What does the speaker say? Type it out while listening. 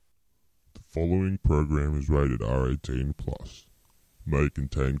following program is rated R18+. May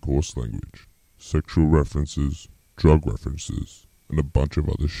contain coarse language, sexual references, drug references, and a bunch of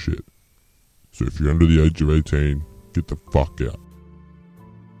other shit. So if you're under the age of 18, get the fuck out.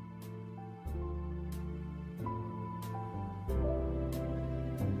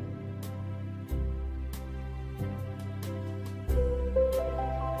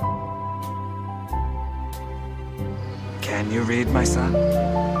 Can you read, my son?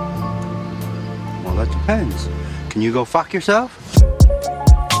 Well, that depends. Can you go fuck yourself?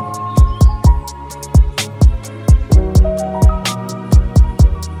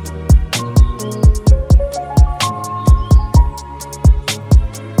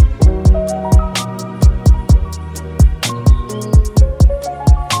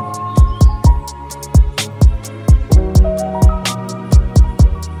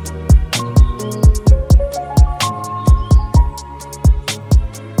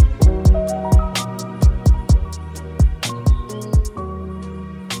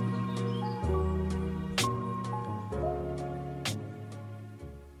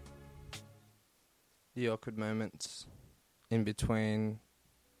 The awkward moments in between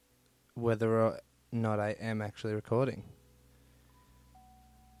whether or not I am actually recording.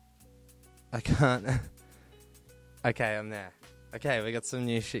 I can't. Okay, I'm there. Okay, we got some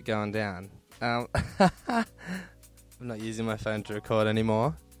new shit going down. I'm not using my phone to record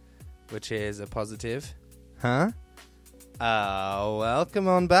anymore, which is a positive. Huh? Welcome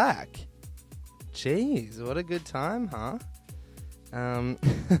on back. Jeez, what a good time, huh?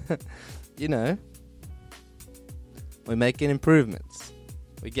 You know, we're making improvements.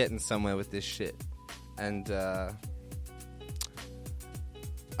 We're getting somewhere with this shit. And I've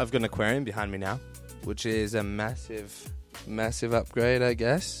got an aquarium behind me now, which is a massive, massive upgrade, I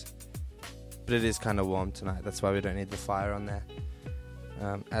guess. But it is kind of warm tonight. That's why we don't need the fire on there.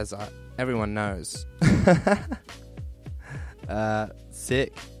 Everyone knows.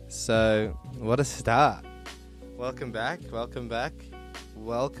 Sick. So, what a start. Welcome back. Welcome back.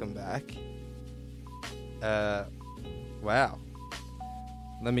 Welcome back. Wow.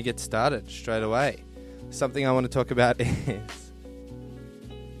 Let me get started straight away. Something I want to talk about is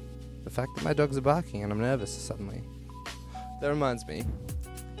the fact that my dogs are barking and I'm nervous suddenly. That reminds me.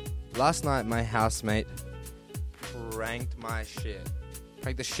 Last night my housemate pranked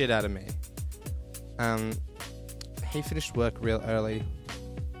the shit out of me. He finished work real early.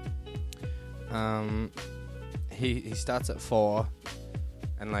 He starts at 4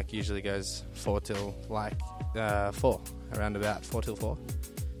 and usually goes 4 till 4, around about 4 till 4.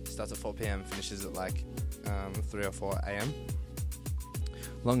 Starts at 4 p.m, finishes at 3 or 4 a.m.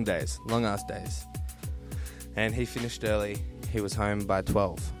 Long days, long ass days. And he finished early. He was home by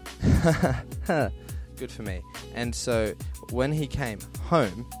 12. Good for me. And so when he came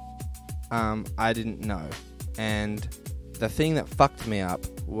home, I didn't know. And the thing that fucked me up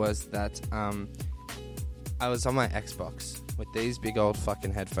was that I was on my Xbox with these big old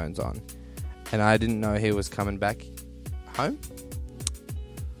fucking headphones on. And I didn't know he was coming back home.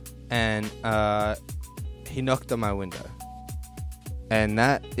 And he knocked on my window. And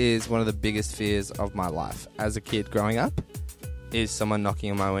that is one of the biggest fears of my life as a kid growing up, is someone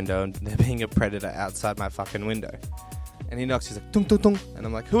knocking on my window and there being a predator outside my fucking window. And he knocks, he's like, tung, tung, tung. And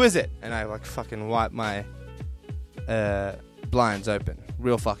I'm like, who is it? And I fucking wipe my blinds open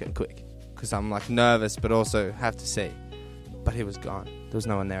real fucking quick. Because I'm nervous but also have to see. But he was gone. There was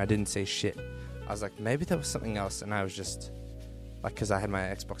no one there. I didn't see shit. I was like, maybe there was something else. And I was just, because I had my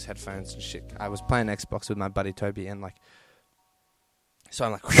Xbox headphones and shit. I was playing Xbox with my buddy Toby and so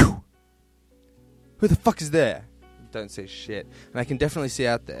I'm like, whew, who the fuck is there? Don't see shit. And I can definitely see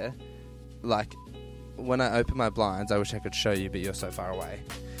out there, when I open my blinds, I wish I could show you, but you're so far away.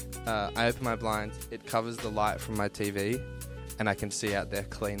 I open my blinds, it covers the light from my TV, and I can see out there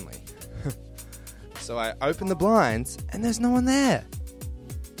cleanly. So I open the blinds, and there's no one there.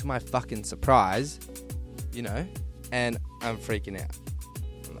 To my fucking surprise, and I'm freaking out.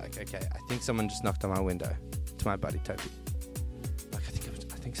 I'm like, okay, I think someone just knocked on my window. To my buddy Toby.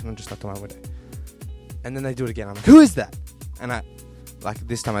 I think someone just knocked on my window. And then they do it again. I'm like, who is that? And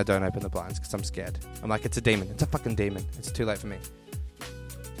this time I don't open the blinds because I'm scared. I'm like, it's a demon. It's a fucking demon. It's too late for me.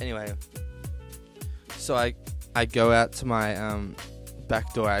 Anyway, so I go out to my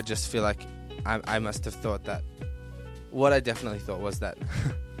back door. I just feel like I must have thought that. What I definitely thought was that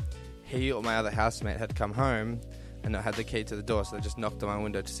he or my other housemate had come home and not had the key to the door, so they just knocked on my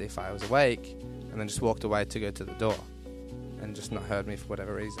window to see if I was awake, and then just walked away to go to the door, and just not heard me for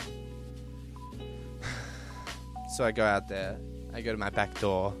whatever reason. So I go out there, I go to my back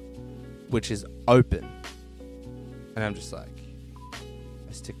door, which is open, and I'm just I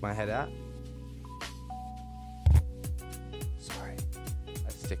stick my head out,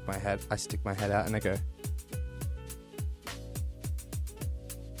 stick my head out and I go,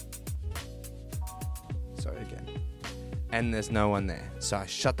 sorry again. And there's no one there. So I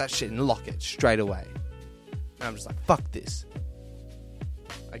shut that shit and lock it straight away. And I'm just like, fuck this.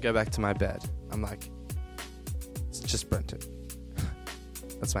 I go back to my bed. I'm like, it's just Brenton.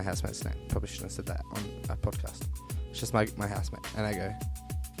 That's my housemate's name. Probably shouldn't have said that on a podcast. It's just my housemate. And I go,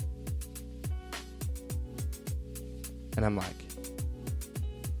 and I'm like,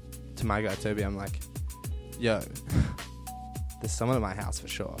 to my guy Toby, I'm like, yo, there's someone at my house for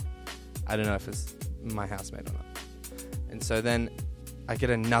sure. I don't know if it's my housemate or not. And so then I get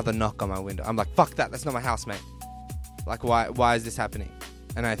another knock on my window. I'm like, fuck that, that's not my housemate. Like, why is this happening?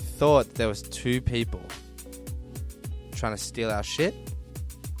 And I thought there was 2 people trying to steal our shit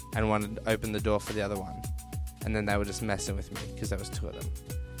and wanted to open the door for the other one. And then they were just messing with me because there was 2 of them.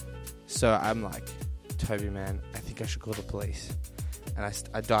 So I'm like, Toby, man, I think I should call the police. And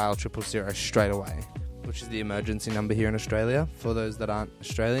I dial 000 straight away, which is the emergency number here in Australia for those that aren't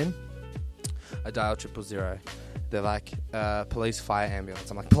Australian. I dial 000. They're like, police, fire, ambulance.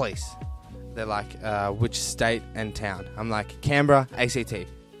 I'm like, police. They're like, which state and town? I'm like, Canberra, ACT.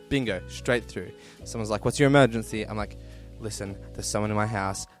 Bingo, straight through. Someone's like, what's your emergency? I'm like, listen, there's someone in my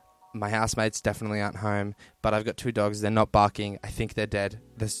house. My housemates definitely aren't home, but I've got 2 dogs. They're not barking. I think they're dead.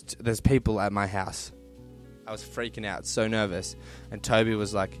 There's people at my house. I was freaking out, so nervous. And Toby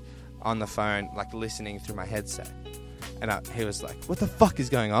was like on the phone, like listening through my headset. And he was like, what the fuck is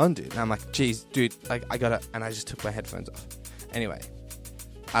going on, dude? And I'm like, geez, dude, like I gotta, and I just took my headphones off. Anyway,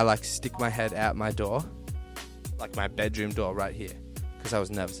 I like stick my head out my door, like my bedroom door right here, because I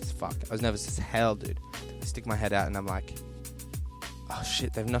was nervous as fuck. I was nervous as hell, dude. I stick my head out and I'm like, oh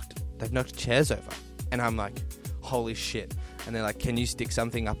shit, they've knocked chairs over. And I'm like, holy shit. And they're like, can you stick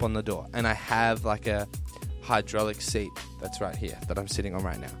something up on the door? And I have like a hydraulic seat that's right here that I'm sitting on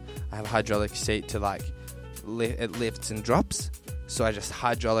right now. I have a hydraulic seat to like, it lifts and drops. So I just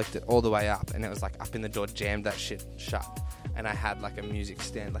hydraulicked it all the way up and it was like up in the door, jammed that shit shut. And I had like a music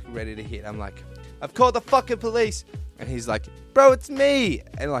stand like ready to hit. I'm like, I've called the fucking police. And he's like, bro, it's me.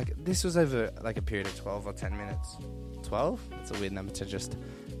 And like, this was over like a period of 12 or 10 minutes. 12? That's a weird number to just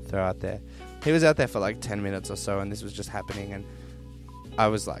throw out there. He was out there for like 10 minutes or so and this was just happening. And I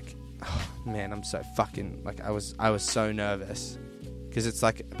was like, oh, man, I'm so fucking, like, I was so nervous. Because it's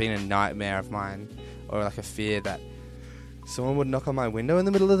like been a nightmare of mine, or like a fear that someone would knock on my window in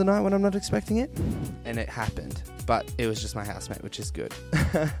the middle of the night when I'm not expecting it. And it happened. But it was just my housemate, which is good.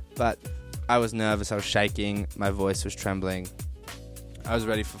 But I was nervous, I was shaking, my voice was trembling. I was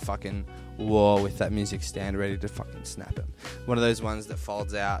ready for fucking war with that music stand, ready to fucking snap him. One of those ones that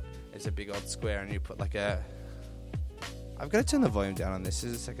folds out, it's a big old square, and you put like a... I've got to turn the volume down on this.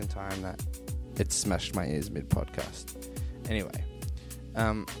 This is the second time that it smashed my ears mid-podcast. Anyway,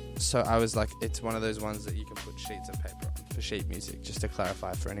 so I was like, it's one of those ones that you can put sheets of paper on for sheet music, just to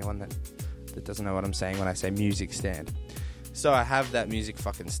clarify for anyone that doesn't know what I'm saying when I say music stand. So I have that music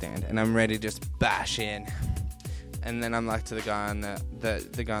fucking stand, and I'm ready to just bash in. And then I'm like to the guy on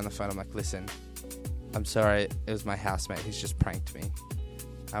the guy on the phone, I'm like, listen, I'm sorry, it was my housemate, he's just pranked me.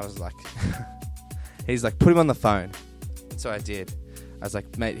 I was like, he's like, put him on the phone. So I did. I was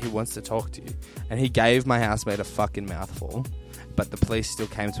like, mate, he wants to talk to you. And he gave my housemate a fucking mouthful, but the police still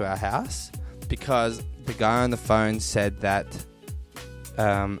came to our house because the guy on the phone said that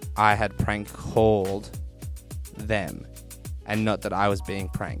I had prank called them and not that I was being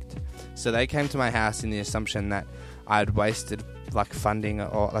pranked. So they came to my house in the assumption that I'd wasted like funding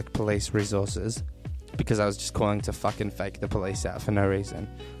or like police resources because I was just calling to fucking fake the police out for no reason,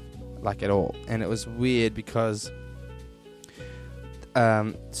 like at all. And it was weird because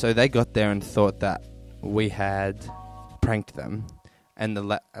so they got there and thought that we had pranked them, and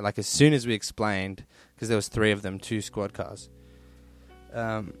like as soon as we explained, because there was 3 of them, 2 squad cars,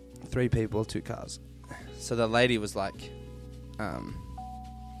 3 people, 2 cars. So the lady was like,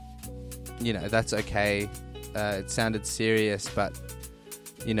 you know, that's okay. It sounded serious, but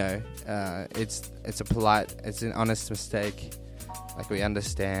you know, it's an honest mistake. Like, we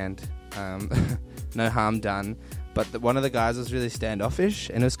understand. No harm done. But one of the guys was really standoffish,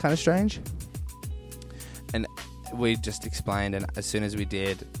 and it was kind of strange. And we just explained, and as soon as we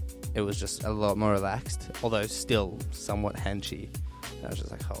did, it was just a lot more relaxed, although still somewhat henchy. And I was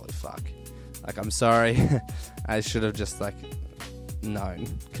just like, holy fuck. Like, I'm sorry. I should have just, like, known.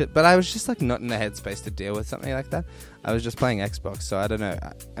 But I was just, like, not in the headspace to deal with something like that. I was just playing Xbox, so I don't know.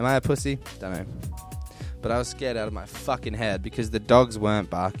 Am I a pussy? Don't know. But I was scared out of my fucking head because the dogs weren't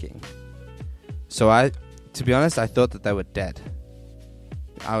barking. So to be honest, I thought that they were dead.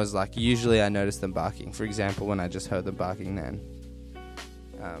 I was like, usually I notice them barking. For example, when I just heard them barking then.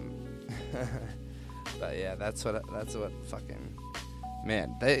 But yeah, that's what fucking,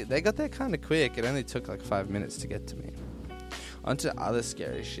 man, they got there kind of quick. It only took like 5 minutes to get to me. On to other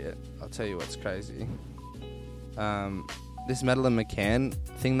scary shit. I'll tell you what's crazy. This Madeleine McCann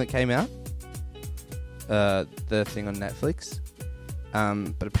thing that came out, the thing on Netflix,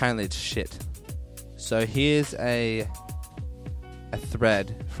 but apparently it's shit. So here's a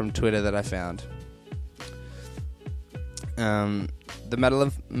thread from Twitter that I found. The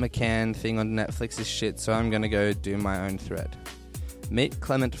Madeleine McCann thing on Netflix is shit, so I'm going to go do my own thread. Meet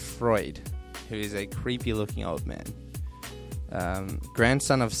Clement Freud, who is a creepy-looking old man.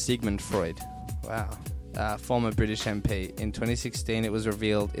 Grandson of Sigmund Freud. Wow. Former British MP. In 2016, it was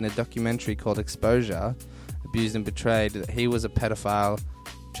revealed in a documentary called Exposure, Abused and Betrayed, that he was a pedophile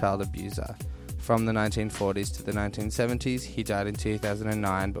child abuser. From the 1940s to the 1970s, he died in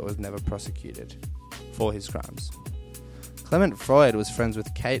 2009 but was never prosecuted for his crimes. Clement Freud was friends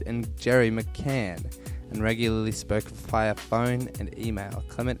with Kate and Gerry McCann and regularly spoke via phone and email.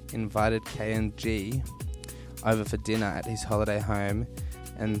 Clement invited K&G over for dinner at his holiday home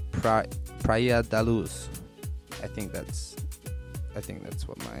in Praia da Luz. I think that's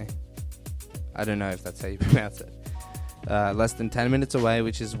what I don't know if that's how you pronounce it. Less than 10 minutes away,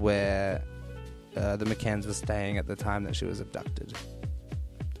 which is where the McCanns were staying at the time that she was abducted.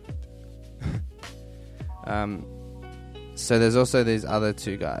 So there's also these other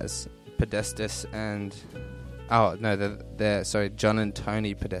two guys, Podestas and... Oh, no, they're John and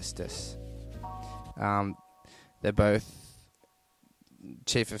Tony Podestas. They're both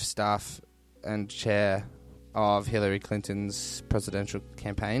chief of staff and chair of Hillary Clinton's presidential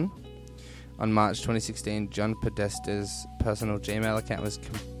campaign. On March 2016, John Podesta's personal Gmail account was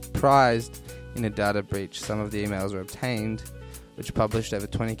comprised in a data breach. Some of the emails were obtained, which published over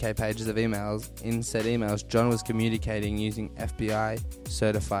 20k pages of emails. In said emails, John was communicating using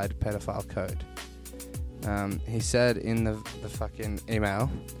FBI-certified pedophile code. He said in the fucking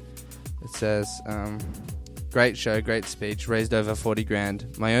email, it says, great show, great speech, raised over 40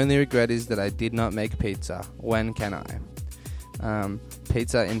 grand. My only regret is that I did not make pizza. When can I?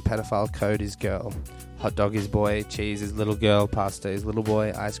 Pizza in pedophile code is girl. Hot dog is boy, cheese is little girl, pasta is little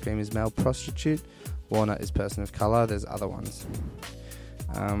boy, ice cream is male prostitute, walnut is person of colour, there's other ones.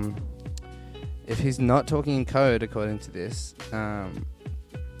 If he's not talking in code, according to this,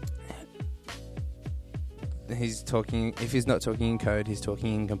 if he's not talking in code, he's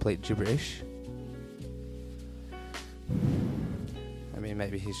talking in complete gibberish. I mean,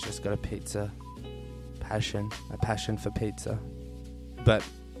 maybe he's just got a passion for pizza. But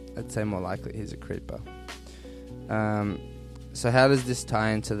I'd say more likely he's a creeper. So how does this tie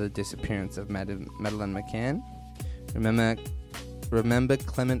into the disappearance of Madeleine McCann? Remember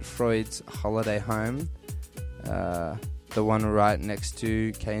Clement Freud's holiday home? The one right next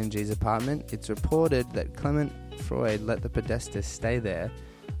to K&G's apartment? It's reported that Clement Freud let the Podestas stay there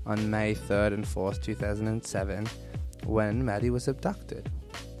on May 3rd and 4th, 2007, when Maddie was abducted.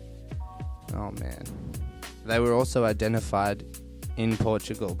 Oh man. They were also identified in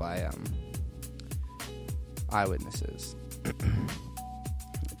Portugal by eyewitnesses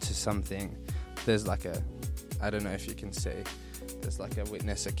to something. There's like I don't know if you can see, there's like a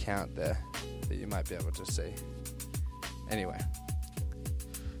witness account there that you might be able to see. Anyway.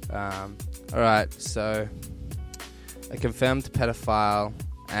 Alright, so a confirmed pedophile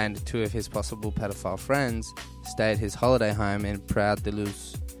and two of his possible pedophile friends stayed at his holiday home in Praia da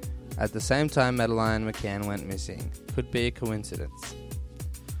Luz. At the same time, Madeleine McCann went missing. Could be a coincidence.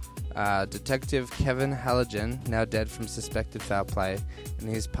 Detective Kevin Halligan, now dead from suspected foul play, and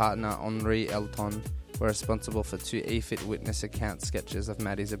his partner Henri Elton were responsible for two EFIT witness account sketches of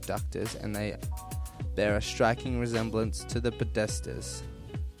Maddie's abductors, and they bear a striking resemblance to the Podestas.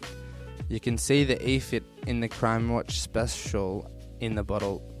 You can see the EFIT in the Crime Watch special in the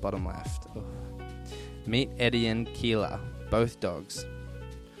bottom left. Ugh. Meet Eddie and Keela, both dogs.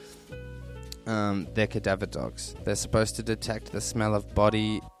 They're cadaver dogs. They're supposed to detect the smell of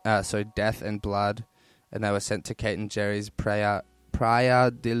death and blood, and they were sent to Kate and Gerry's Praia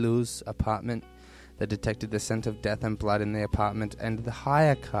da Luz apartment. They detected the scent of death and blood in the apartment and the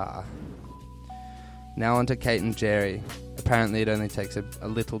hire car. Now on to Kate and Gerry. Apparently it only takes a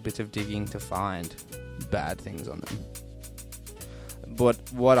little bit of digging to find bad things on them. But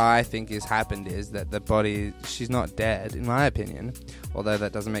what I think has happened is that the body, she's not dead, in my opinion, although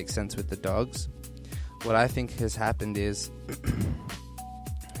that doesn't make sense with the dogs. What I think has happened is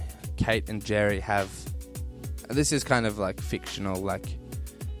Kate and Gerry have... This is kind of like fictional, like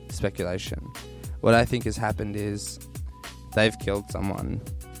speculation. What I think has happened is they've killed someone,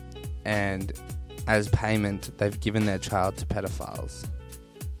 and as payment, they've given their child to pedophiles.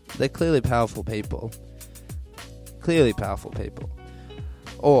 They're clearly powerful people. Clearly powerful people.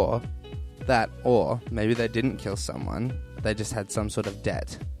 Or maybe they didn't kill someone. They just had some sort of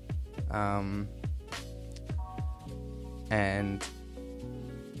debt. And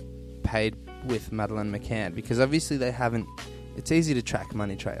paid with Madeleine McCann. Because obviously they haven't... It's easy to track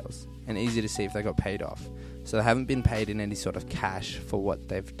money trails. And easy to see if they got paid off. So they haven't been paid in any sort of cash for what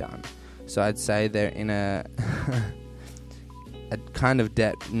they've done. So I'd say they're in a kind of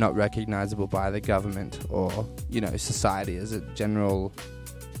debt not recognizable by the government or, society as a general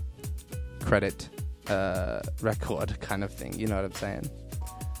credit record kind of thing. You know what I'm saying?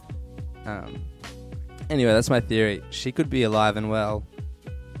 Anyway, that's my theory. She could be alive and well.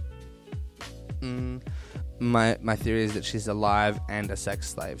 My theory is that she's alive and a sex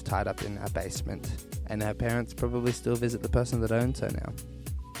slave tied up in a basement. And her parents probably still visit the person that owns her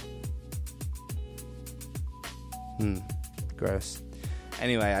now. Gross.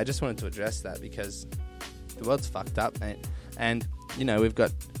 Anyway, I just wanted to address that because the world's fucked up, mate. And, we've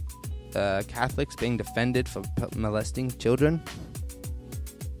got Catholics being defended for molesting children.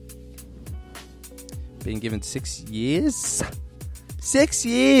 Being given 6 years? 6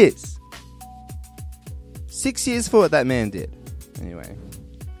 years! 6 years for what that man did. Anyway.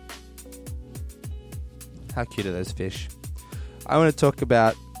 How cute are those fish? I want to talk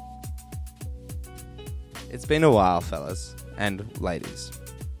about... It's been a while, fellas and ladies,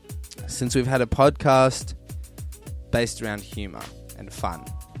 since we've had a podcast based around humour and fun.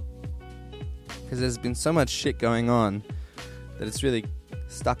 Because there's been so much shit going on that it's really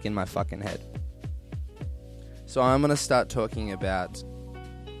stuck in my fucking head. So I'm going to start talking about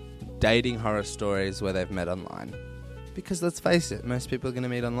dating horror stories where they've met online. Because let's face it, most people are going to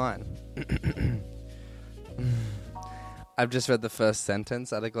meet online. I've just read the first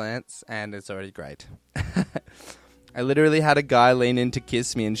sentence at a glance, and it's already great. I literally had a guy lean in to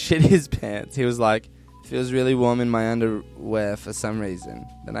kiss me and shit his pants. He was like, "Feels really warm in my underwear for some reason."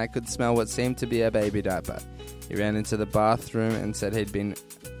 Then I could smell what seemed to be a baby diaper. He ran into the bathroom and said he'd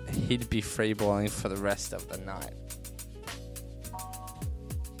be freeballing for the rest of the night.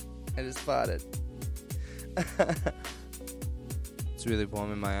 I just farted. It's really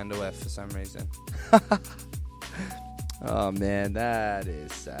warm in my underwear for some reason. Oh man, that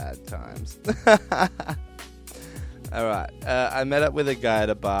is sad times. Alright, I met up with a guy at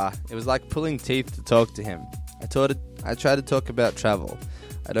a bar. It was like pulling teeth to talk to him. I tried to talk about travel.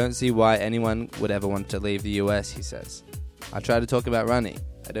 I don't see why anyone would ever want to leave the US, he says. I tried to talk about running.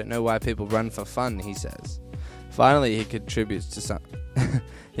 I don't know why people run for fun, he says. Finally, he contributes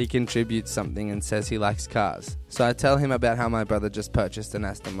something and says he likes cars. So I tell him about how my brother just purchased an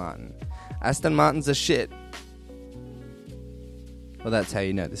Aston Martin. Aston Martins are shit. Well, that's how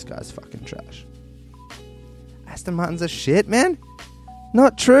you know this guy's fucking trash. Aston Martins are shit, man?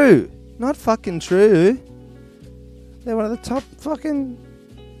 Not true. Not fucking true. They're one of the top fucking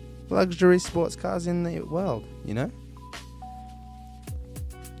luxury sports cars in the world, you know?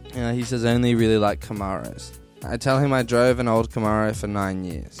 He says I only really like Camaros. I tell him I drove an old Camaro for 9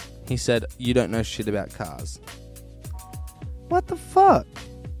 years. He said, "You don't know shit about cars." What the fuck?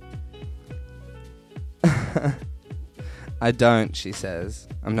 I don't, she says.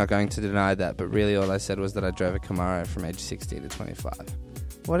 I'm not going to deny that, but really all I said was that I drove a Camaro from age 16 to 25.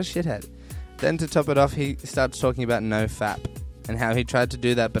 What a shithead. Then to top it off, he starts talking about no fap and how he tried to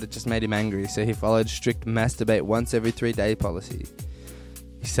do that, but it just made him angry, so he followed strict masturbate once every 3 day policy.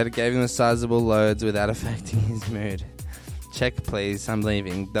 He said it gave him sizable loads without affecting his mood. Check please, I'm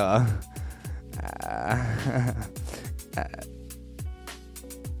leaving, duh.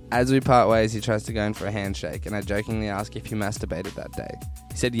 As we part ways, he tries to go in for a handshake, and I jokingly ask if he masturbated that day.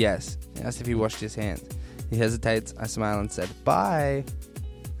 He said yes. He asked if he washed his hands. He hesitates, I smile and said, "Bye,"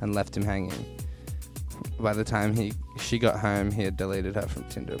 and left him hanging. By the time she got home, he had deleted her from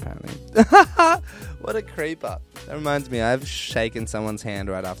Tinder, apparently. What a creeper. That reminds me, I've shaken someone's hand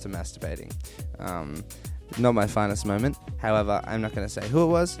right after masturbating. Not my finest moment. However, I'm not going to say who it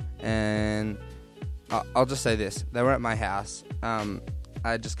was, and I'll just say this. They were at my house. I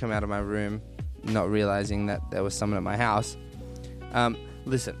had just come out of my room, not realizing that there was someone at my house.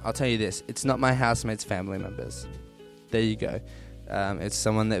 Listen, I'll tell you this. It's not my housemates' family members. There you go. It's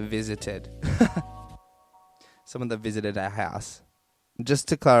someone that visited. Someone that visited our house. Just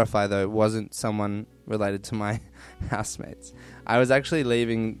to clarify, though, it wasn't someone related to my housemates. I was actually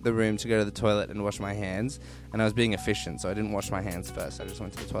leaving the room to go to the toilet and wash my hands, and I was being efficient, so I didn't wash my hands first. I just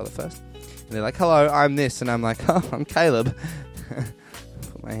went to the toilet first. And they're like, "Hello, I'm this," and I'm like, "Oh, I'm Caleb."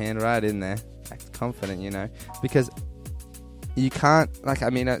 Put my hand right in there. Act confident, you know. Because you can't, it's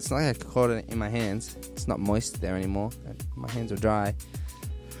not like I caught it in my hands. It's not moist there anymore. My hands are dry. You can't, I mean, it's not like I caught it in my hands. It's not moist there anymore. My hands are dry. Because you can't, I mean, it's not like I caught it in my hands. It's not moist there anymore. My hands are dry. Because you can't, I mean, it's not like I caught it in my hands. It's not moist there anymore. My hands are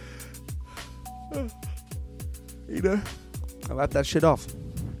dry. You know, I wipe that shit off.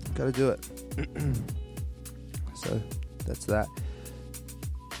 Gotta do it. So, that's that.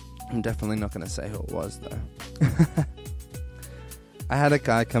 I'm definitely not going to say who it was, though. I had a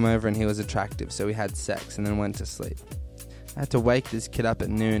guy come over and he was attractive, so we had sex and then went to sleep. I had to wake this kid up at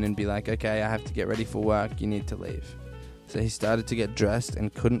noon and be like, okay, I have to get ready for work, you need to leave. So he started to get dressed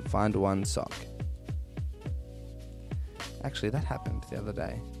and couldn't find one sock. Actually, that happened the other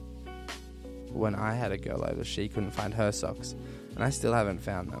day. When I had a girl over, she couldn't find her socks, and I still haven't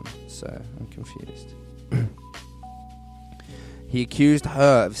found them, so I'm confused. He accused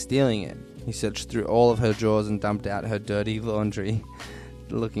her of stealing it. He searched through all of her drawers and dumped out her dirty laundry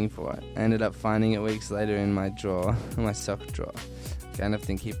looking for it. I ended up finding it weeks later in my drawer, my sock drawer. Kind of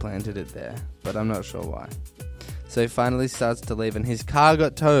think he planted it there, but I'm not sure why. So he finally starts to leave and his car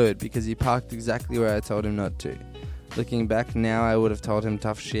got towed because he parked exactly where I told him not to. Looking back now, I would have told him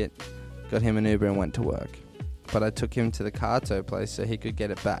tough shit, got him an Uber and went to work. But I took him to the car tow place so he could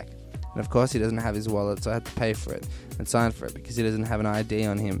get it back. And of course he doesn't have his wallet, so I had to pay for it and sign for it because he doesn't have an ID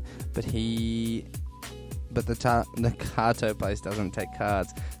on him. But the car tow place doesn't take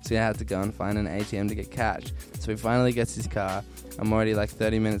cards, so I had to go and find an ATM to get cash. So he finally gets his car. I'm already like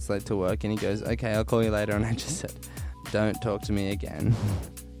 30 minutes late to work, and he goes, okay, I'll call you later. And I just said, don't talk to me again.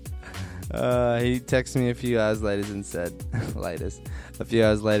 He texted me a few hours later and said,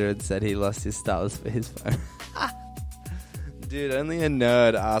 he lost his stylus for his phone. Dude, only a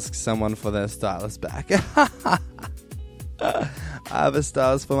nerd asks someone for their stylus back. I have a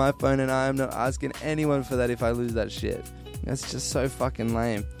stylus for my phone and I am not asking anyone for that if I lose that shit. That's just so fucking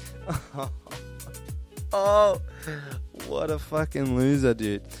lame. Oh, what a fucking loser,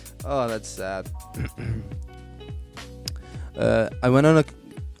 dude. Oh, that's sad. I went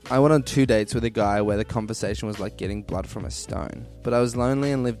on 2 dates with a guy where the conversation was like getting blood from a stone. But I was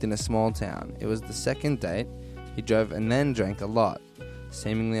lonely and lived in a small town. It was the second date. He drove and then drank a lot,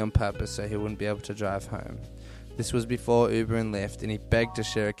 seemingly on purpose so he wouldn't be able to drive home. This was before Uber and Lyft, and he begged to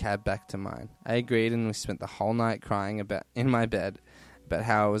share a cab back to mine. I agreed, and we spent the whole night crying in my bed about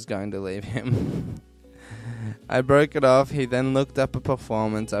how I was going to leave him. I broke it off. He then looked up a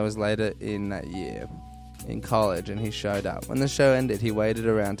performance I was later in that year in college, and he showed up. When the show ended, he waited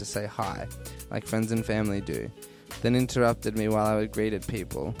around to say hi, like friends and family do. Then interrupted me while I greeted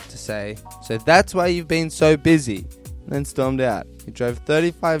people to say, so that's why you've been so busy, and then stormed out. He drove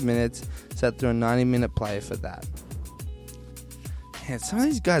 35 minutes, sat through a 90-minute play for that. Man, some of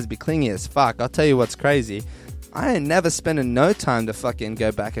these guys be clingy as fuck. I'll tell you what's crazy. I ain't never spending no time to fucking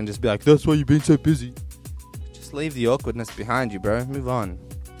go back and just be like, that's why you've been so busy. Just leave the awkwardness behind you, bro. Move on.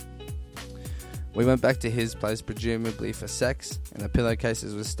 We went back to his place, presumably for sex, and the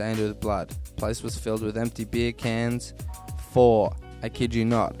pillowcases were stained with blood. The place was filled with empty beer cans. 4, I kid you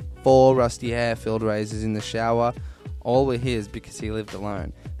not, 4 rusty hair-filled razors in the shower. All were his because he lived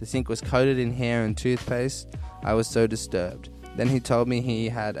alone. The sink was coated in hair and toothpaste. I was so disturbed. Then he told me he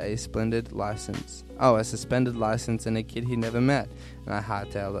had a suspended license and a kid he never met. And I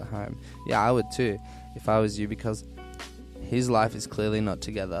hightailed it home. Yeah, I would too, if I was you, because his life is clearly not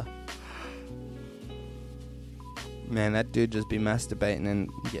together. Man, that dude just be masturbating and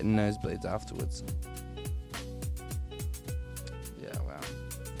getting nosebleeds afterwards. Yeah, wow.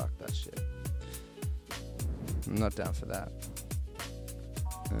 Fuck that shit. I'm not down for that.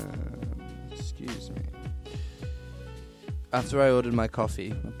 Excuse me. After I ordered my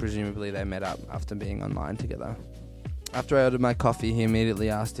coffee, presumably they met up after being online together. After I ordered my coffee, he immediately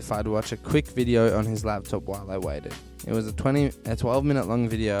asked if I'd watch a quick video on his laptop while I waited. It was a 12-minute long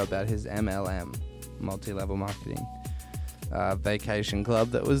video about his MLM, multi-level marketing, vacation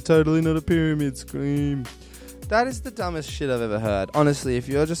club that was totally not a pyramid scheme. That is the dumbest shit I've ever heard. Honestly, if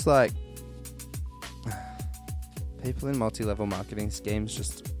you're just like... people in multi-level marketing schemes,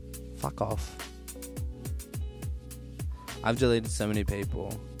 just fuck off. I've deleted so many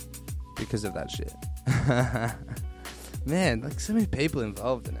people because of that shit. Man, like so many people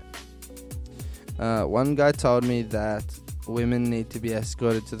involved in it. One guy told me that women need to be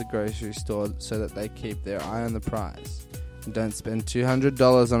escorted to the grocery store so that they keep their eye on the prize and don't spend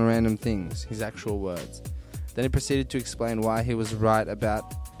 $200 on random things, his actual words. Then he proceeded to explain why he was right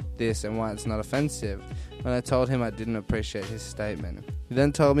about this and why it's not offensive. When I told him I didn't appreciate his statement. He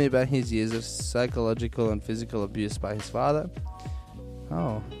then told me about his years of psychological and physical abuse by his father.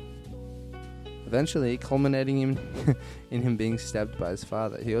 Oh. Eventually, culminating in him being stabbed by his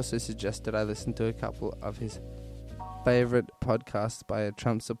father. He also suggested I listen to a couple of his favourite podcasts by a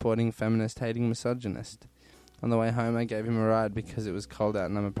Trump-supporting, feminist-hating misogynist. On the way home, I gave him a ride because it was cold out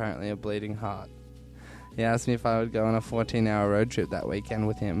and I'm apparently a bleeding heart. He asked me if I would go on a 14-hour road trip that weekend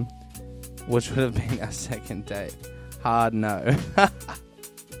with him. which would have been our second date. Hard no.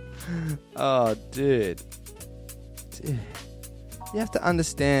 Oh, dude. You have to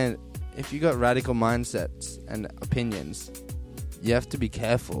understand, if you got radical mindsets and opinions, you have to be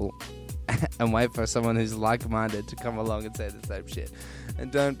careful and wait for someone who's like-minded to come along and say the same shit.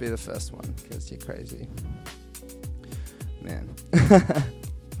 And don't be the first one, because you're crazy. Man.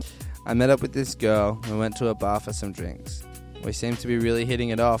 I met up with this girl. We went to a bar for some drinks. We seemed to be really hitting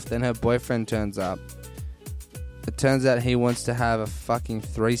it off. Then her boyfriend turns up. It turns out he wants to have a fucking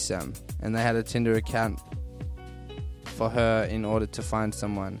threesome, and they had a Tinder account for her in order to find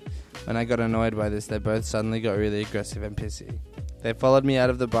someone. When I got annoyed by this, they both suddenly got really aggressive and pissy. They followed me out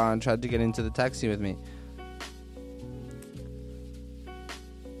of the bar and tried to get into the taxi with me.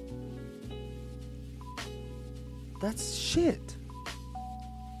 That's shit.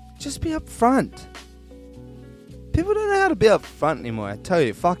 Just be upfront. People don't know how to be upfront anymore. I tell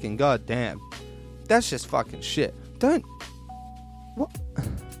you, fucking goddamn. That's just fucking shit. Don't. What?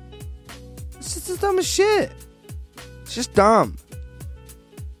 It's just the dumbest shit. It's just dumb.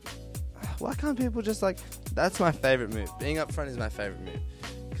 Why can't people just like... That's my favourite move. Being upfront is my favourite move.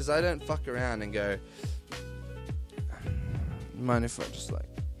 Because I don't fuck around and go... Mind if I just like...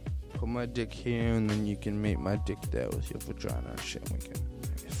 Put my dick here and then you can meet my dick there with your vagina and shit. And we can...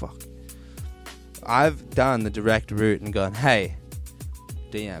 Fuck. I've done the direct route and gone, hey...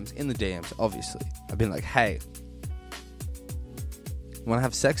 DMs. In the DMs, obviously. I've been like, hey... Want to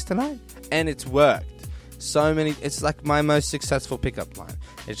have sex tonight? And it's worked. So many... It's like my most successful pickup line.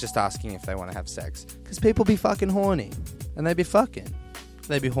 It's just asking if they want to have sex. Because people be fucking horny. And they be fucking.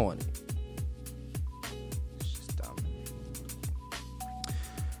 They be horny. It's just dumb.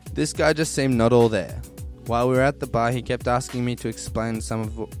 This guy just seemed not all there. While we were at the bar, he kept asking me to explain some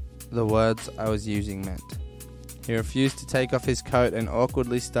of the words I was using meant. He refused to take off his coat and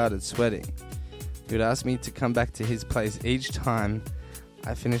awkwardly started sweating. He would ask me to come back to his place each time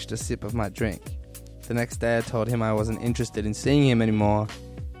I finished a sip of my drink. The next day I told him I wasn't interested in seeing him anymore.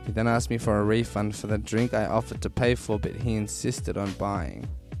 He then asked me for a refund for the drink I offered to pay for, but he insisted on buying.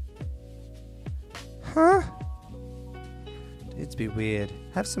 Huh? Dudes be weird.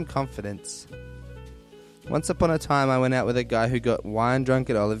 Have some confidence. Once upon a time I went out with a guy who got wine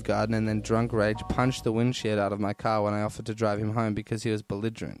drunk at Olive Garden and then drunk rage punched the windshield out of my car when I offered to drive him home because he was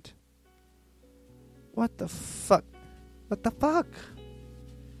belligerent. What the fuck? What the fuck?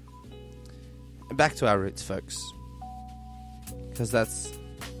 Back to our roots, folks. Because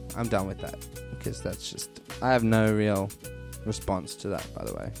I'm done with that. Because that's just... I have no real response to that, by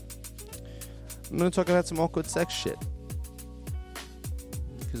the way. I'm going to talk about some awkward sex shit.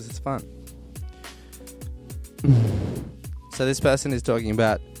 Because it's fun. So this person is talking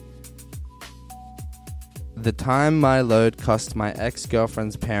about the time my load cost my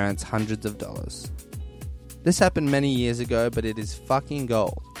ex-girlfriend's parents hundreds of dollars. This happened many years ago, but it is fucking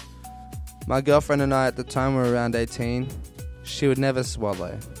gold. My girlfriend and I at the time were around 18. She would never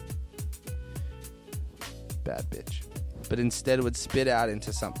swallow. Bad bitch. But instead would spit out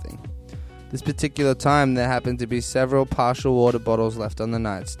into something. This particular time there happened to be several partial water bottles left on the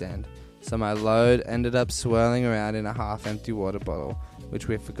nightstand. So my load ended up swirling around in a half-empty water bottle, which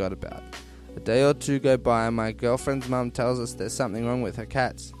we forgot about. A day or two go by and my girlfriend's mum tells us there's something wrong with her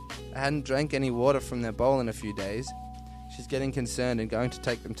cats. They hadn't drank any water from their bowl in a few days. She's getting concerned and going to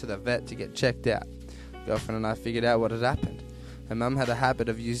take them to the vet to get checked out. Girlfriend and I figured out what had happened. Her mum had a habit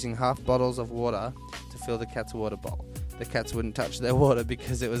of using half bottles of water to fill the cat's water bowl. The cats wouldn't touch their water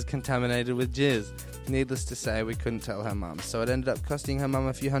because it was contaminated with jizz. Needless to say, we couldn't tell her mum, so it ended up costing her mum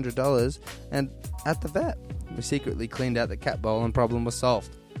a few $100s, and at the vet, we secretly cleaned out the cat bowl and problem was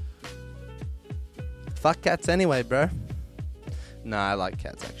solved. Fuck cats anyway, bro. No, I like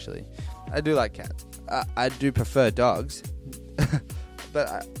cats, actually. I do like cats. I do prefer dogs.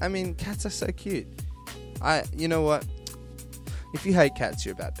 But, I mean, cats are so cute. You know what? If you hate cats,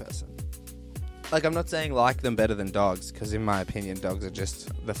 you're a bad person. Like, I'm not saying like them better than dogs, because in my opinion, dogs are just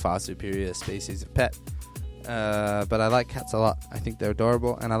the far superior species of pet. But I like cats a lot. I think they're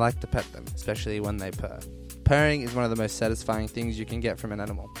adorable, and I like to pet them, especially when they purr. Purring is one of the most satisfying things you can get from an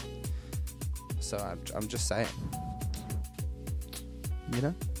animal. So I'm just saying. You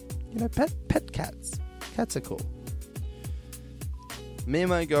know, pet cats. Cats are cool. Me and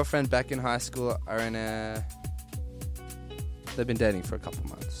my girlfriend back in high school are in a... They've been dating for a couple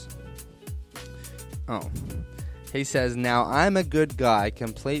months. Oh. He says, now I'm a good guy,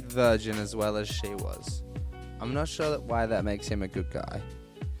 complete virgin as well as she was. I'm not sure why that makes him a good guy.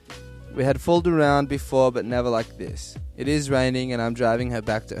 We had fooled around before, but never like this. It is raining and I'm driving her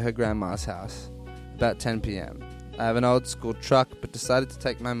back to her grandma's house. About 10 p.m. I have an old school truck, but decided to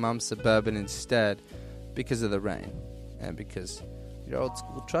take my mum's Suburban instead because of the rain. And because your old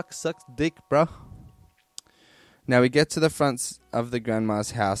school truck sucks dick, bro. Now we get to the front of the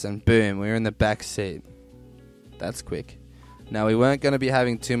grandma's house and boom, we're in the back seat. That's quick. Now we weren't going to be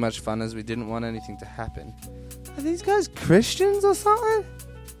having too much fun as we didn't want anything to happen. Are these guys Christians or something?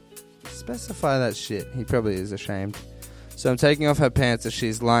 Specify that shit. He probably is ashamed. So I'm taking off her pants as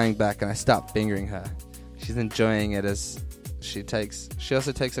she's lying back and I start fingering her. She's enjoying it as she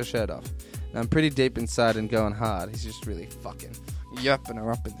also takes her shirt off. Now I'm pretty deep inside and going hard. He's just really fucking yapping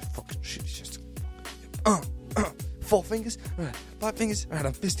her up in the fucking shit. He's just 4 fingers, alright, 5 fingers, alright,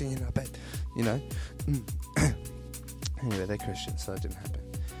 I'm fisting in our bed. You know? Anyway, they're Christians, so that didn't happen.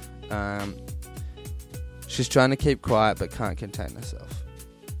 She's trying to keep quiet but can't contain herself.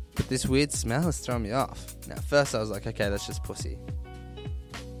 But this weird smell has thrown me off. Now, at first I was like, okay, that's just pussy.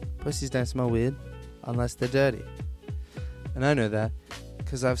 Pussies don't smell weird unless they're dirty. And I know that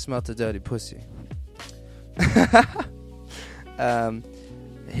because I've smelt a dirty pussy.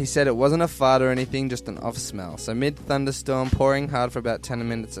 He said it wasn't a fart or anything, just an off smell. So mid-thunderstorm, pouring hard for about 10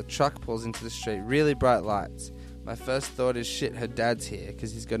 minutes, a truck pulls into the street, really bright lights. My first thought is, shit, her dad's here,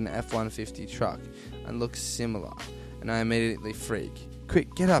 because he's got an F-150 truck and looks similar. And I immediately freak.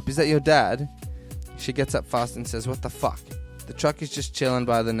 Quick, get up, is that your dad? She gets up fast and says, what the fuck? The truck is just chilling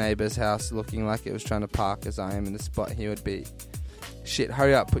by the neighbour's house, looking like it was trying to park as I am in the spot he would be. Shit,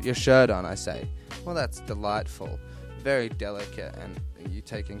 hurry up, put your shirt on, I say. Well, that's delightful. Very delicate, and you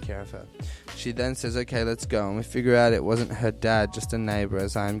taking care of her. She then says, okay, let's go, and we figure out it wasn't her dad, just a neighbour.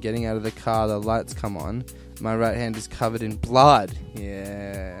 As I am getting out of the car, the lights come on. My right hand is covered in blood.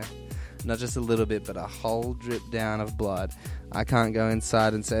 Yeah. Not just a little bit, but a whole drip down of blood. I can't go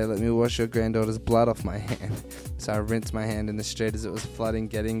inside and say, let me wash your granddaughter's blood off my hand. So I rinse my hand in the street as it was flooding,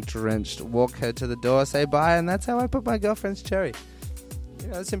 getting drenched, walk her to the door, say bye, and that's how I put my girlfriend's cherry. You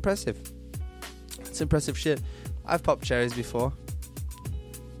know, it's impressive. It's impressive shit. I've popped cherries before.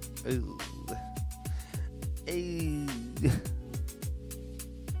 Ooh. Ooh.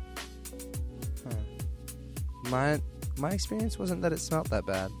 My experience wasn't that it smelled that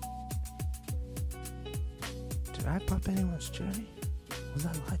bad. Did I pop anyone's cherry? Was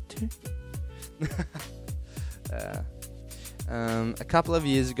I lied to? A couple of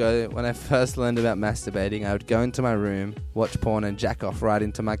years ago, when I first learned about masturbating, I would go into my room, watch porn, and jack off right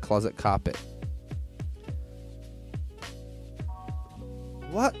into my closet carpet.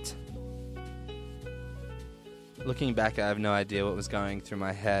 What? Looking back, I have no idea what was going through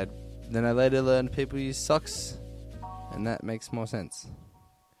my head. Then I later learned people use socks, and that makes more sense.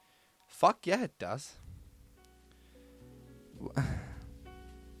 Fuck yeah, it does.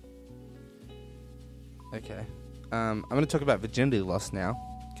 Okay. I'm going to talk about virginity loss now,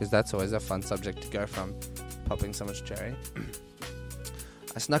 because that's always a fun subject to go from popping someone's cherry.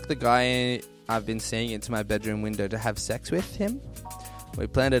 I snuck the guy I've been seeing into my bedroom window to have sex with him. We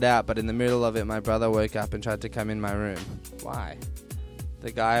planned it out, but in the middle of it, my brother woke up and tried to come in my room. Why?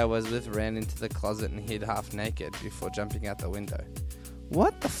 The guy I was with ran into the closet and hid half naked before jumping out the window.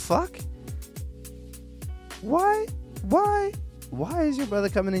 What the fuck? Why is your brother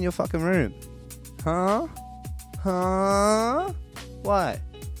coming in your fucking room? Huh? Why?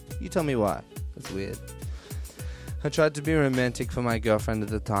 You tell me why. That's weird. I tried to be romantic for my girlfriend at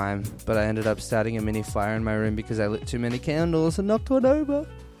the time, but I ended up starting a mini fire in my room because I lit too many candles and knocked one over.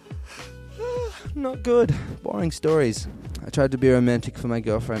 Not good. Boring stories. I tried to be romantic for my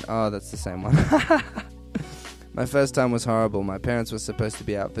girlfriend. Oh, that's the same one. My first time was horrible. My parents were supposed to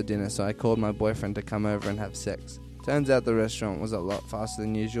be out for dinner, so I called my boyfriend to come over and have sex. Turns out the restaurant was a lot faster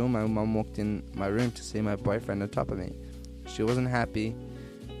than usual. My mum walked in my room to see my boyfriend on top of me. She wasn't happy.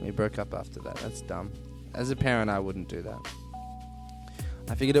 We broke up after that. That's dumb. As a parent, I wouldn't do that.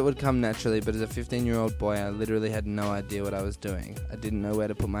 I figured it would come naturally, but as a 15-year-old boy, I literally had no idea what I was doing. I didn't know where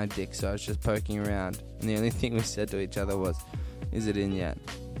to put my dick, so I was just poking around. And the only thing we said to each other was, is it in yet?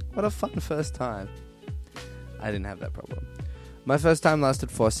 What a fun first time. I didn't have that problem. My first time lasted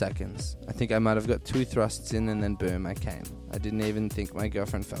 4 seconds. I think I might have got 2 thrusts in and then boom, I came. I didn't even think my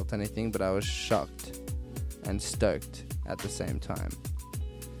girlfriend felt anything, but I was shocked and stoked at the same time.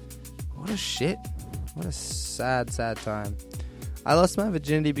 What a shit. What a sad, sad time. I lost my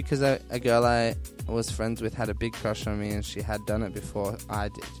virginity because a girl I was friends with had a big crush on me and she had done it before I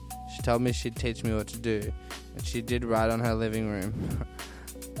did. She told me she'd teach me what to do, and she did right on her living room.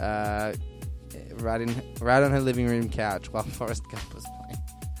 Right on her living room couch while Forrest Gump was playing.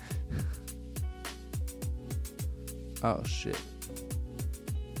 Oh shit.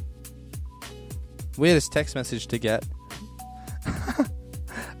 Weirdest text message to get.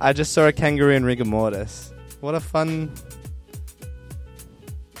 I just saw a kangaroo in rigor mortis. What a fun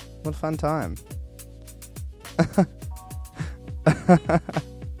time.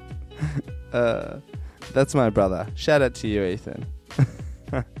 That's my brother. Shout out to you, Ethan.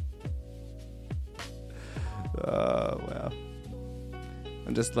 Oh, wow.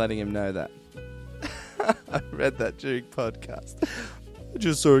 I'm just letting him know that. I read that during podcast. I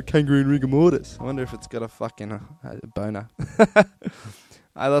just saw a kangaroo in rigor mortis. I wonder if it's got a fucking boner.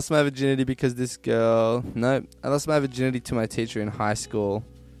 I lost my virginity because this girl... No, I lost my virginity to my teacher in high school.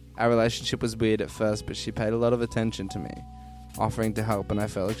 Our relationship was weird at first, but she paid a lot of attention to me, offering to help, and I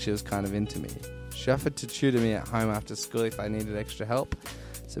felt like she was kind of into me. She offered to tutor me at home after school if I needed extra help.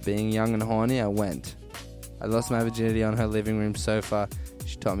 So being young and horny, I went. I lost my virginity on her living room sofa.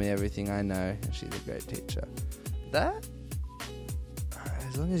 She taught me everything I know, and she's a great teacher. That?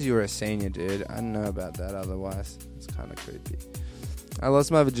 As long as you were a senior, dude. I don't know about that otherwise. It's kind of creepy. I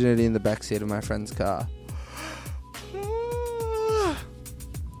lost my virginity in the backseat of my friend's car.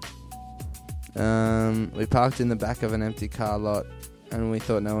 We parked in the back of an empty car lot, and we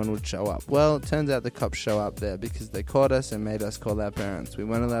thought no one would show up. Well, it turns out the cops show up there because they caught us and made us call our parents. We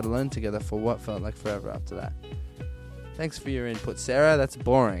weren't allowed alone together for what felt like forever after that. Thanks for your input, Sarah. That's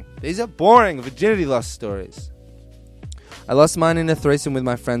boring. These are boring virginity loss stories. I lost mine in a threesome with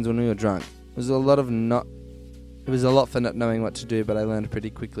my friends when we were drunk. It was a lot for not knowing what to do, but I learned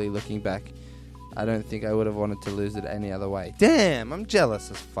pretty quickly looking back. I don't think I would have wanted to lose it any other way. Damn, I'm jealous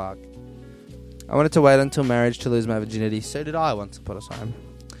as fuck. I wanted to wait until marriage to lose my virginity. So did I once upon a time.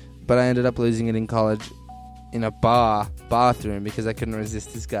 But I ended up losing it in college in a bathroom because I couldn't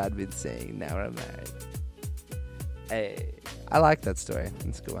resist this guy I'd been seeing. Now we're married. Hey, I like that story.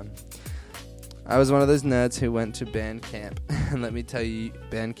 It's a good one. I was one of those nerds who went to band camp. And let me tell you,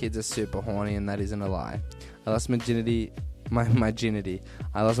 band kids are super horny, and that isn't a lie. I lost my virginity.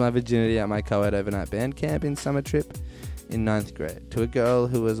 I lost my virginity at my co-ed overnight band camp in summer trip in 9th grade to a girl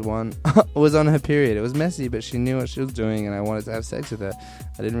who was on her period. It was messy, but she knew what she was doing, and I wanted to have sex with her.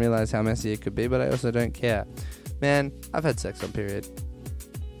 I didn't realize how messy it could be, but I also don't care. Man, I've had sex on period.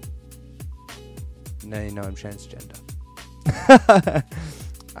 Now you know I'm transgender.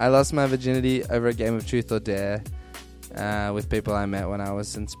 I lost my virginity over a game of Truth or Dare with people I met when I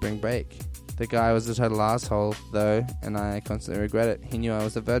was in spring break. The guy was a total asshole, though, and I constantly regret it. He knew I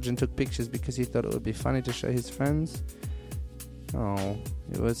was a virgin, took pictures because he thought it would be funny to show his friends. Oh,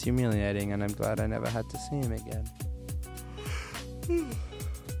 it was humiliating, and I'm glad I never had to see him again.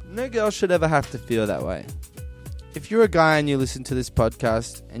 No girl should ever have to feel that way. If you're a guy and you listen to this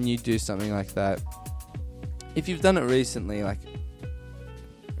podcast and you do something like that, if you've done it recently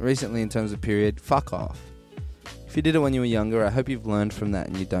in terms of period, fuck off. If you did it when you were younger, I hope you've learned from that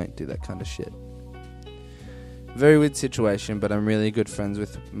and you don't do that kind of shit. Very weird situation, but I'm really good friends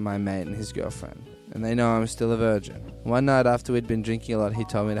with my mate and his girlfriend. And they know I'm still a virgin. One night after we'd been drinking a lot, he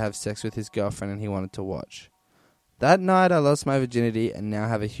told me to have sex with his girlfriend and he wanted to watch. That night I lost my virginity and now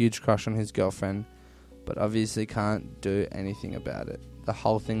have a huge crush on his girlfriend, but obviously can't do anything about it. The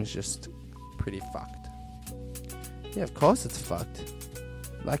whole thing's just pretty fucked. Yeah, of course it's fucked.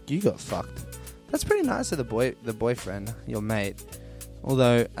 Like you got fucked. That's pretty nice of the boyfriend, your mate.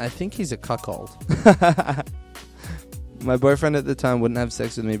 Although, I think he's a cuckold. My boyfriend at the time wouldn't have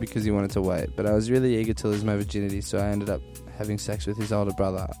sex with me because he wanted to wait, but I was really eager to lose my virginity, so I ended up having sex with his older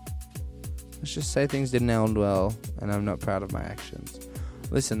brother. Let's just say things didn't end well, and I'm not proud of my actions.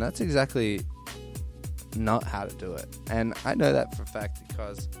 Listen, that's exactly not how to do it. And I know that for a fact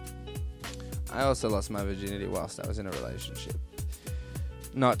because I also lost my virginity whilst I was in a relationship.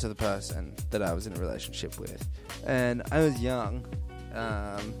 Not to the person that I was in a relationship with. And I was young.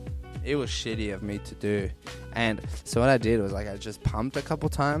 It was shitty of me to do. And so what I did was I just pumped a couple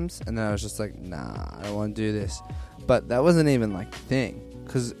times and then I was just like, nah, I don't want to do this. But that wasn't even the thing.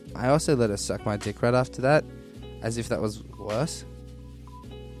 Because I also let her suck my dick right after that. As if that was worse.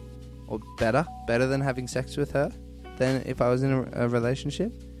 Or better than having sex with her than if I was in a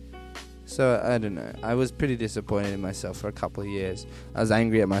relationship. So I don't know. I was pretty disappointed in myself for a couple of years. I was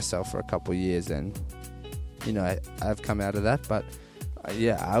angry at myself for a couple of years and, I've come out of that. But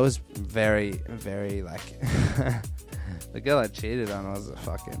yeah, I was very, very the girl I cheated on was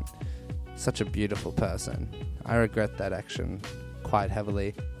such a beautiful person. I regret that action quite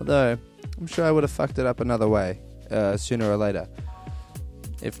heavily. Although, I'm sure I would have fucked it up another way, sooner or later.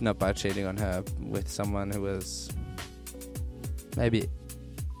 If not by cheating on her with someone who was maybe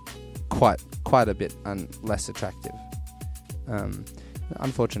quite a bit less attractive.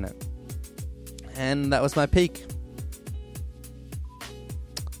 Unfortunate. And that was my peak.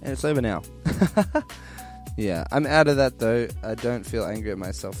 And it's over now. Yeah, I'm out of that though. I don't feel angry at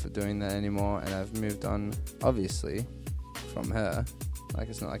myself for doing that anymore, and I've moved on, obviously, from her. Like,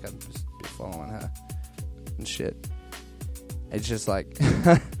 it's not like I'm just following her and shit. It's just like,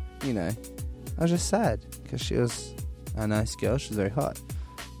 you know, I was just sad because she was a nice girl. She was very hot,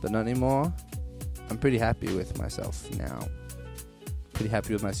 but not anymore. I'm pretty happy with myself now. Pretty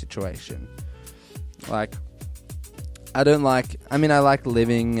happy with my situation. Like, I like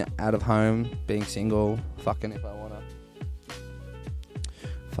living out of home, being single, fucking if I wanna.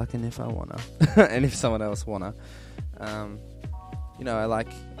 And if someone else wanna. You know, I like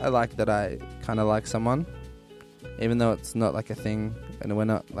that I kind of like someone, even though it's not like a thing, and we're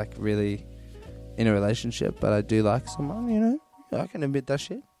not like really in a relationship, but I do like someone, you know? I can admit that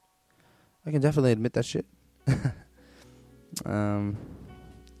shit. I can definitely admit that shit.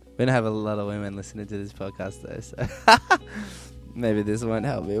 We don't have a lot of women listening to this podcast though, so maybe this won't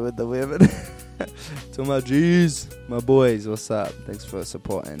help me with the women. To my G's, my boys, what's up? Thanks for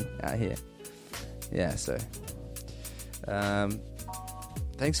supporting out here. Yeah, so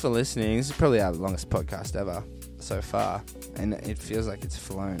thanks for listening. This is probably our longest podcast ever so far, and it feels like it's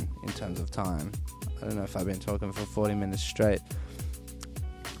flown in terms of time. I don't know if I've been talking for 40 minutes straight.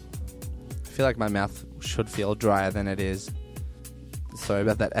 I feel like my mouth should feel drier than it is. Sorry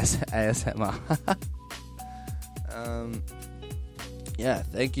about that ASMR. Yeah,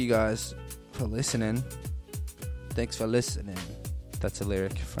 thank you guys for listening. Thanks for listening. That's a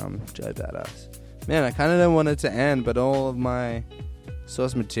lyric from Joe Badass. Man, I kind of don't want it to end, but all of my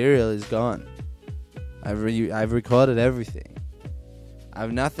source material is gone. I've recorded everything. I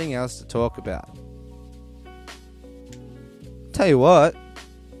have nothing else to talk about. Tell you what,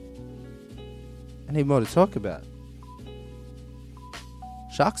 I need more to talk about.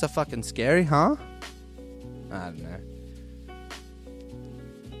 Sharks are fucking scary, huh? I don't know.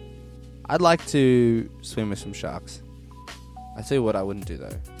 I'd like to swim with some sharks. I tell you what I wouldn't do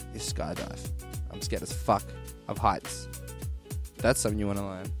though, is skydive. I'm scared as fuck of heights. That's something you want to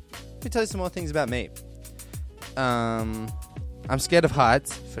learn. Let me tell you some more things about me. I'm scared of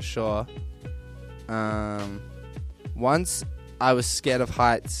heights, for sure. Once I was scared of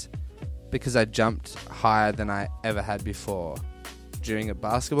heights because I jumped higher than I ever had before during a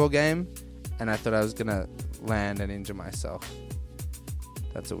basketball game, and I thought I was gonna land and injure myself.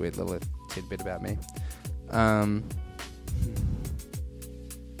 That's a weird little tidbit about me.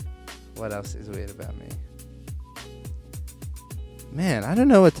 What else is weird about me? Man, I don't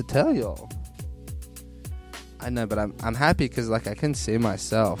know what to tell y'all. I know, but I'm happy because like I can see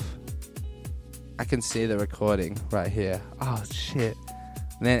myself. I can see the recording right here. Oh shit.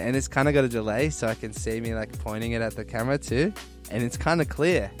 Man, and it's kind of got a delay, so I can see me like pointing it at the camera too. And it's kind of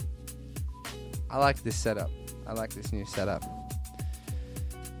clear. I like this setup. I like this new setup.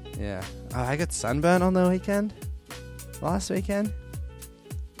 Yeah. Oh, I got sunburn on the weekend. Last weekend.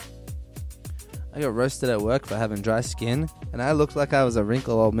 I got roasted at work for having dry skin. And I looked like I was a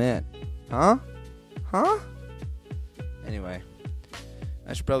wrinkled old man. Huh? Anyway.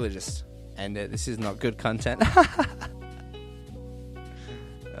 I should probably just end it. This is not good content.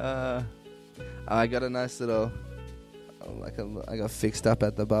 I got a nice little... I got fixed up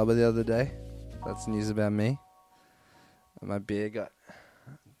at the barber the other day. That's news about me. And my beard got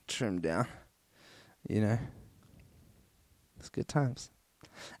trimmed down. You know. It's good times.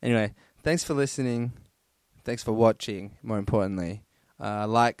 Anyway, thanks for listening. Thanks for watching, more importantly.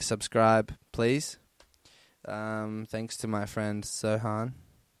 Like, subscribe, please. Thanks to my friend Sohan.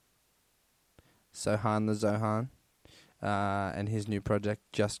 Sohan the Zohan. And his new project,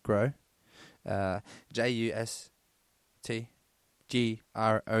 Just Grow.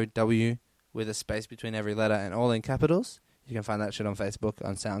 JUSTGROW with a space between every letter and all in capitals. You can find that shit on Facebook,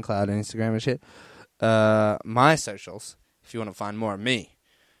 on SoundCloud, and Instagram and shit. My socials, if you want to find more of me.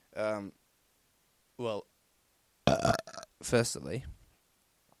 Firstly,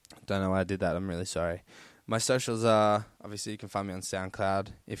 don't know why I did that. I'm really sorry. My socials are, obviously, you can find me on SoundCloud.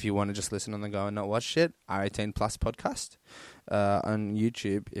 If you want to just listen on the go and not watch shit, R18 Plus Podcast. On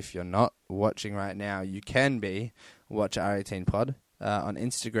YouTube, if you're not watching right now, you can be. Watch R18 Pod. On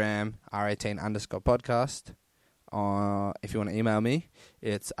Instagram, R18_podcast. If you want to email me,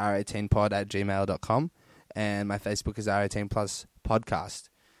 it's r18pod@gmail.com. And my Facebook is R18 Plus Podcast.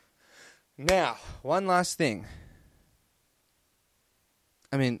 Now, one last thing.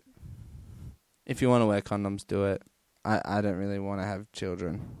 I mean, if you want to wear condoms, do it. I don't really want to have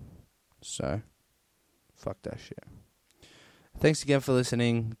children. So, fuck that shit. Thanks again for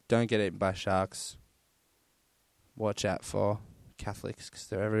listening. Don't get eaten by sharks. Watch out for Catholics because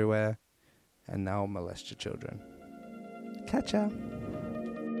they're everywhere. And they'll molest your children. Catch ya.